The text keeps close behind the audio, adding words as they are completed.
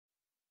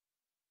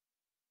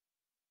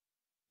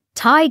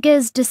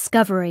Tiger's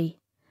Discovery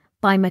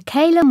by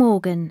Michaela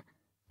Morgan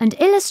and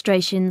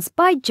illustrations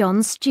by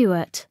John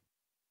Stewart.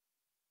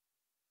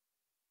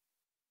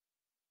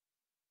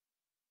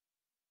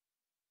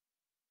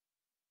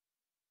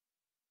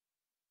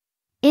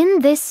 In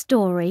this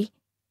story,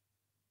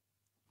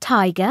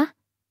 Tiger,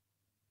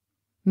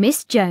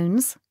 Miss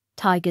Jones,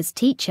 Tiger's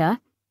teacher,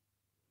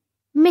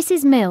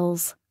 Mrs.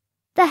 Mills,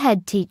 the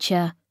head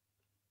teacher.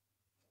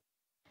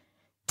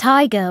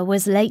 Tiger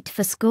was late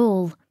for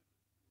school.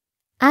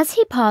 As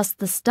he passed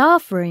the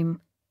staff room,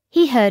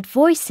 he heard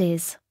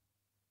voices.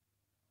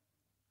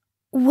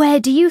 "Where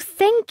do you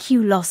think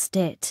you lost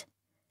it?"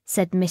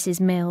 said Mrs.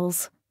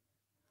 Mills.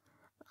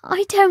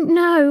 "I don't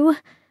know,"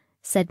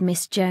 said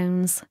Miss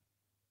Jones.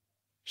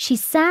 She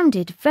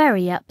sounded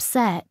very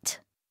upset.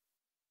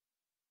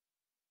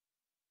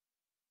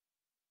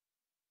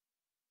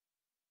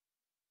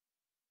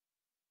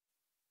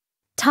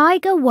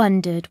 Tiger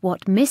wondered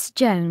what Miss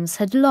Jones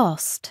had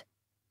lost.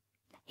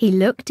 He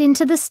looked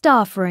into the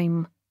staff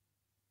room.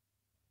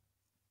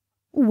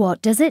 "What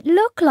does it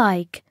look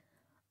like?"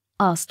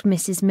 asked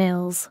Mrs.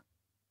 Mills.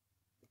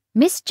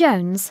 Miss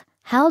Jones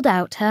held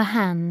out her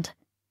hand.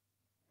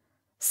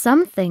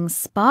 Something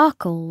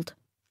sparkled.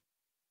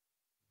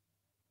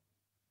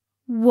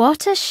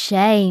 "What a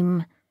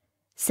shame,"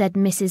 said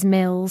Mrs.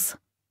 Mills.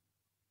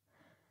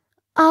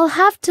 "I'll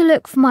have to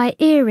look for my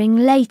earring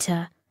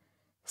later,"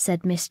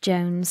 said Miss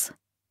Jones.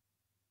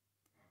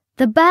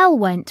 The bell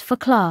went for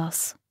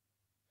class.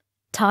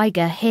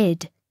 Tiger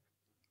hid.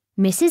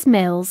 Mrs.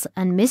 Mills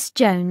and Miss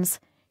Jones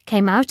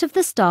came out of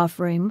the staff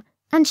room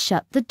and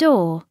shut the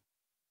door.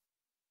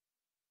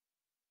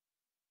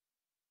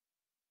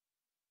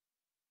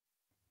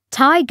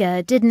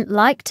 Tiger didn't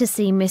like to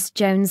see Miss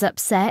Jones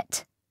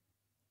upset.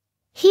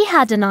 He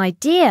had an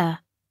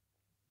idea.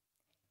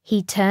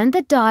 He turned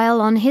the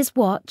dial on his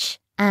watch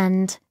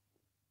and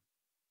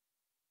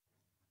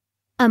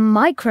a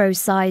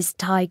micro-sized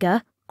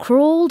tiger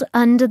crawled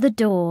under the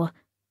door.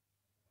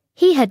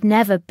 He had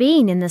never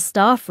been in the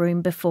staff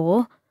room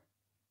before.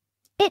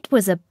 It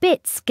was a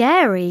bit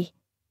scary.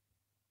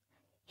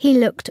 He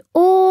looked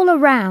all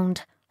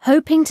around,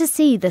 hoping to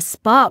see the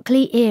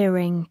sparkly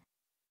earring.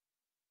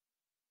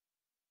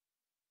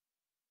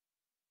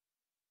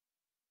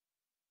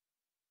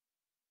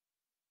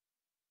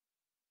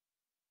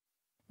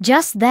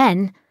 Just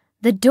then,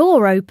 the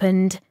door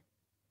opened.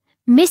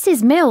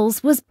 Mrs.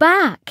 Mills was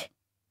back.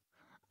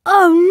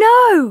 "Oh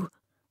no!"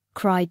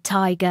 cried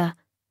Tiger.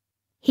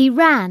 He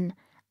ran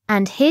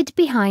and hid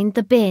behind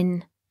the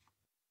bin.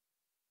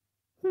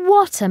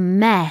 "What a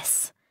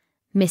mess,"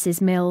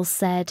 Mrs. Mills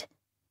said.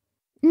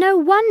 "No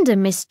wonder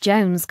Miss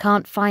Jones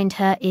can't find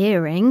her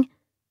earring."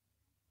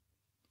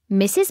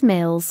 Mrs.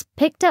 Mills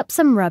picked up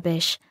some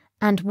rubbish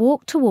and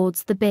walked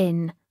towards the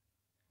bin.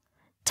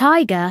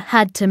 Tiger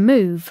had to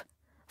move.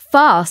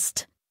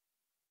 Fast!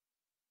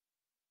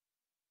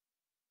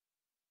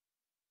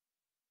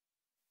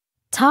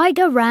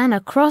 Tiger ran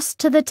across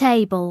to the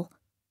table.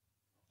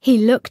 He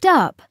looked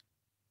up.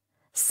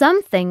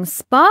 Something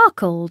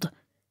sparkled.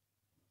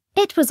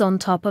 It was on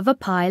top of a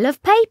pile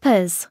of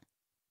papers.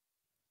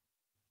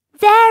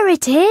 "There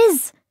it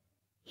is,"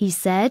 he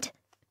said.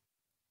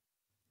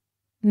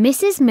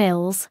 Mrs.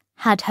 Mills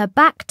had her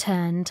back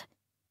turned.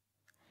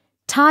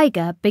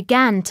 Tiger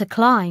began to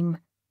climb.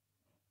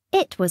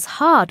 It was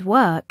hard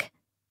work.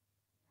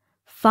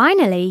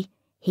 Finally,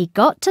 he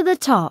got to the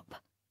top.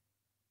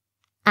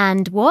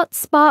 And what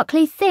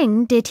sparkly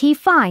thing did he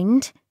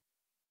find?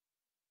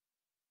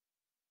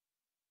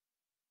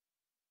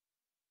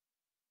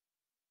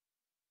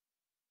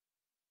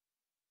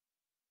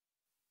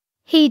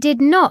 He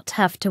did not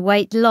have to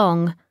wait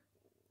long.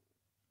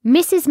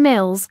 Mrs.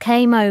 Mills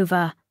came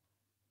over.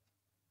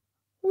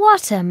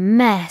 "What a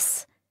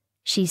mess,"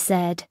 she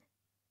said.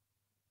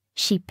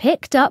 She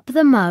picked up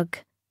the mug.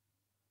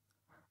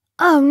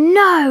 "Oh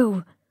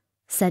no!"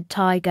 said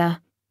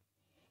Tiger.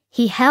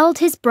 He held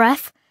his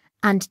breath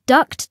and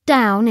ducked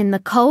down in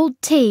the cold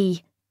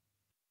tea.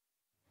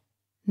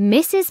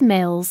 Mrs.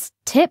 Mills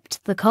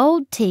tipped the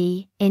cold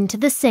tea into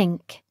the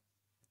sink.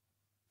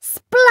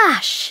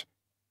 Splash!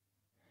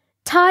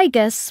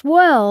 Tiger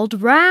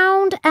swirled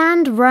round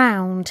and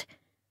round.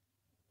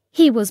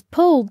 He was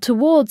pulled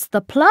towards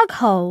the plug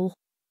hole.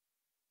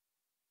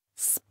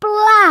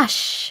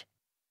 Splash!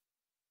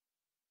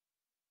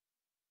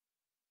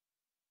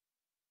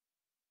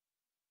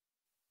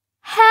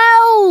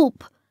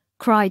 "Help!"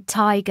 cried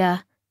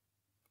Tiger.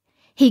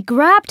 He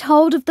grabbed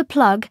hold of the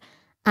plug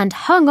and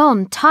hung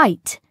on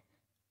tight.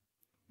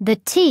 The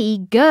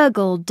tea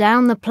gurgled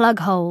down the plug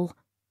hole.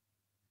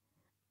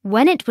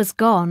 When it was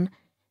gone,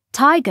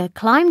 Tiger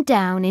climbed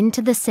down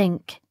into the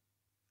sink.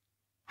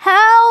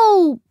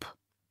 "Help!"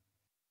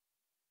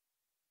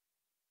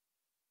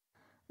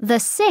 The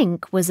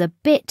sink was a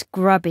bit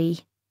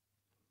grubby.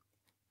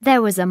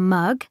 There was a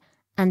mug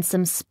and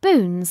some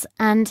spoons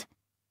and...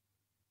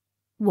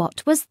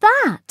 What was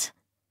that?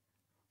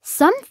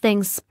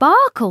 Something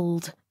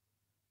sparkled.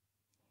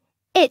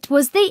 It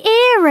was the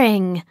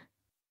earring.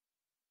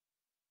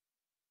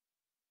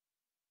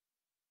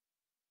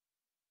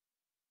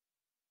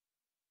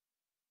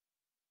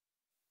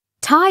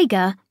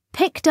 Tiger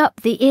picked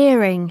up the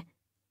earring.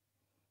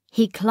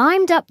 He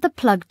climbed up the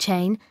plug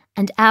chain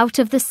and out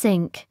of the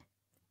sink.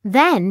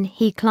 Then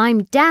he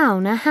climbed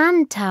down a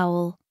hand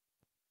towel.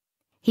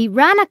 He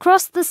ran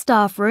across the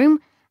staff room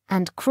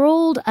and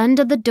crawled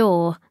under the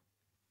door.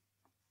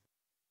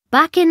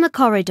 Back in the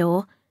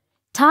corridor,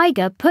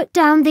 Tiger put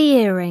down the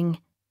earring.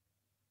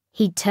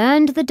 He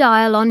turned the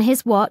dial on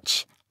his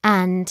watch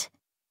and...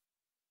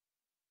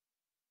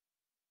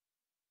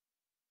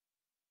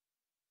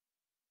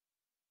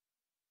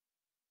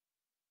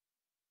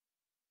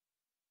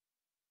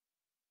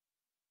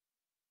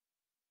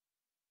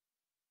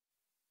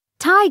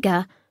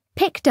 Tiger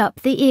picked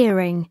up the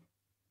earring.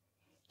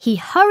 He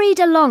hurried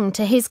along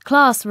to his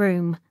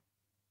classroom.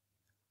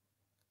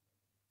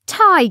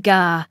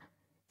 "Tiger,"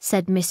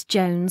 said Miss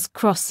Jones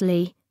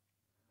crossly,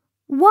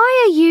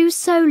 "why are you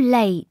so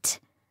late?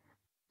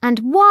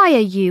 And why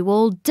are you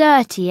all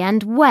dirty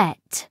and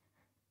wet?"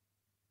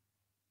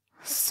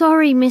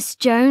 "Sorry, Miss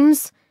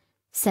Jones,"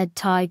 said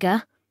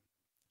Tiger.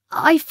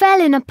 "I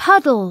fell in a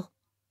puddle."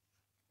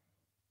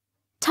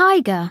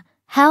 Tiger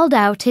held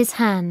out his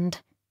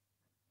hand.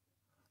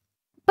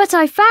 "But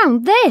I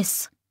found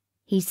this,"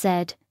 he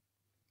said.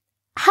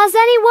 "Has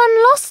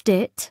anyone lost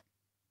it?"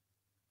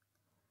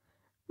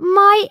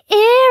 "My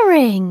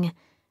earring,"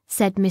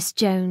 said Miss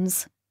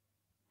Jones.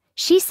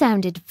 She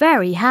sounded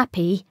very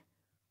happy.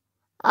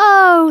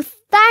 "Oh,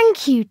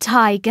 thank you,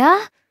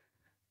 Tiger."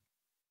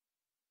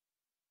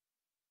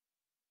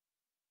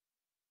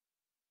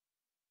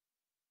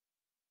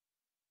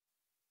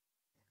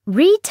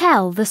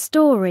 Retell the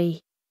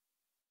story.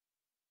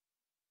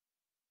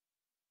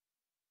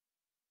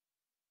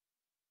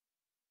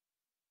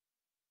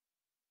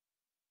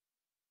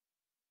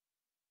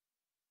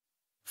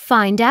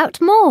 Find out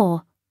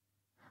more.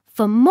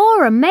 For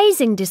more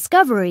amazing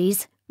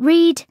discoveries,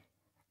 read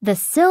The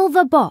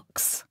Silver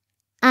Box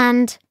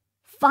and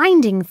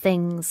Finding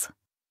Things.